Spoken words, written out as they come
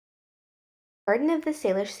Garden of the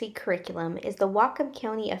Salish Sea curriculum is the Whatcom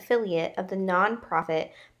County affiliate of the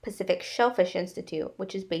nonprofit Pacific Shellfish Institute,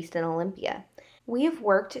 which is based in Olympia. We have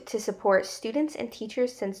worked to support students and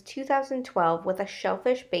teachers since 2012 with a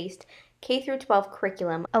shellfish-based K-12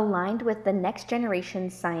 curriculum aligned with the next generation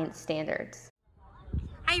science standards.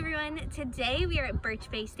 Hi everyone, today we are at Birch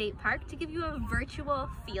Bay State Park to give you a virtual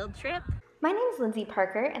field trip. My name is Lindsay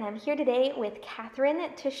Parker and I'm here today with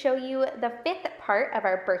Catherine to show you the fifth part of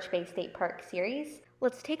our Birch Bay State Park series.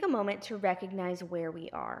 Let's take a moment to recognize where we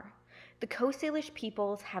are. The Coast Salish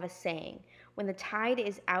peoples have a saying, when the tide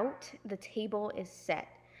is out, the table is set.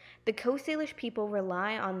 The Coast Salish people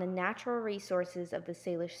rely on the natural resources of the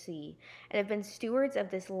Salish Sea and have been stewards of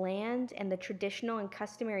this land and the traditional and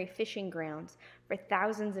customary fishing grounds for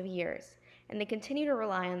thousands of years, and they continue to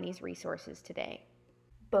rely on these resources today.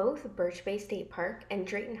 Both Birch Bay State Park and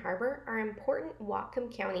Drayton Harbor are important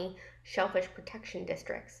Whatcom County shellfish protection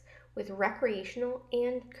districts with recreational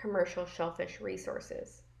and commercial shellfish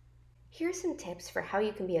resources. Here are some tips for how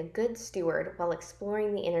you can be a good steward while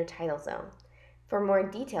exploring the intertidal zone. For more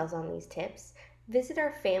details on these tips, visit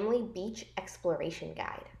our Family Beach Exploration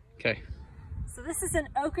Guide. Okay. So this is an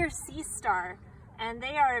ochre sea star, and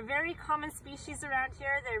they are a very common species around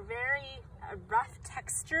here. They're very rough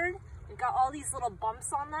textured. They've got all these little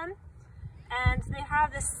bumps on them, and they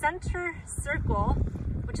have this center circle,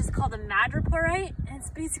 which is called a madreporite, and it's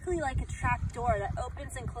basically like a trap door that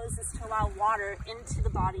opens and closes to allow water into the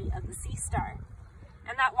body of the sea star.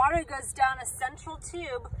 And that water goes down a central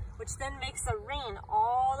tube, which then makes a ring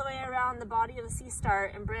all the way around the body of the sea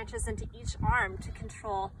star and branches into each arm to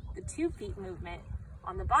control the tube feet movement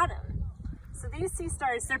on the bottom. So these sea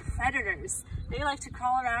stars, they're predators. They like to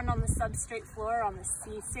crawl around on the substrate floor on the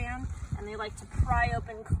sea sand, and they like to pry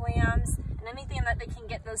open clams and anything that they can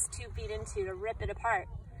get those tube feet into to rip it apart.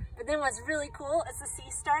 But then what's really cool is the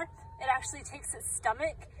sea star, it actually takes its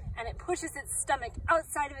stomach and it pushes its stomach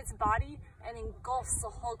outside of its body and engulfs the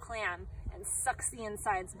whole clam and sucks the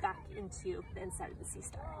insides back into the inside of the sea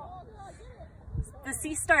star. The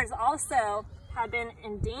sea stars also have been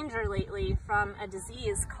in danger lately from a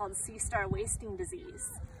disease called sea star wasting disease.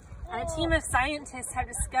 And a team of scientists have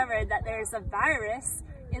discovered that there's a virus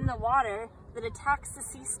in the water that attacks the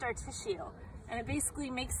sea star tissue. And it basically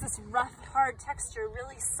makes this rough, hard texture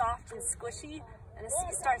really soft and squishy, and the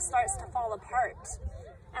sea star starts to fall apart.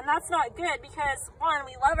 And that's not good because, one,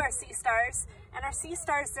 we love our sea stars, and our sea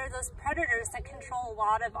stars, they're those predators that control a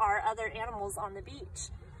lot of our other animals on the beach.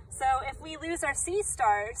 So if we lose our sea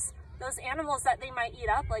stars, those animals that they might eat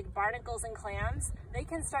up, like barnacles and clams, they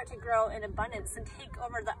can start to grow in abundance and take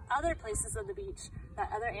over the other places of the beach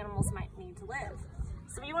that other animals might need to live.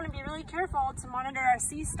 So we want to be really careful to monitor our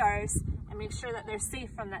sea stars and make sure that they're safe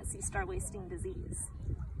from that sea star wasting disease.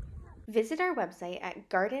 Visit our website at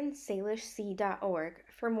gardensalishsea.org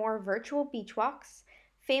for more virtual beach walks,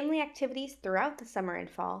 family activities throughout the summer and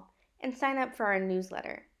fall, and sign up for our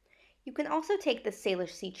newsletter. You can also take the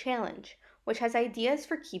Salish Sea Challenge, which has ideas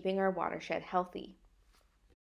for keeping our watershed healthy.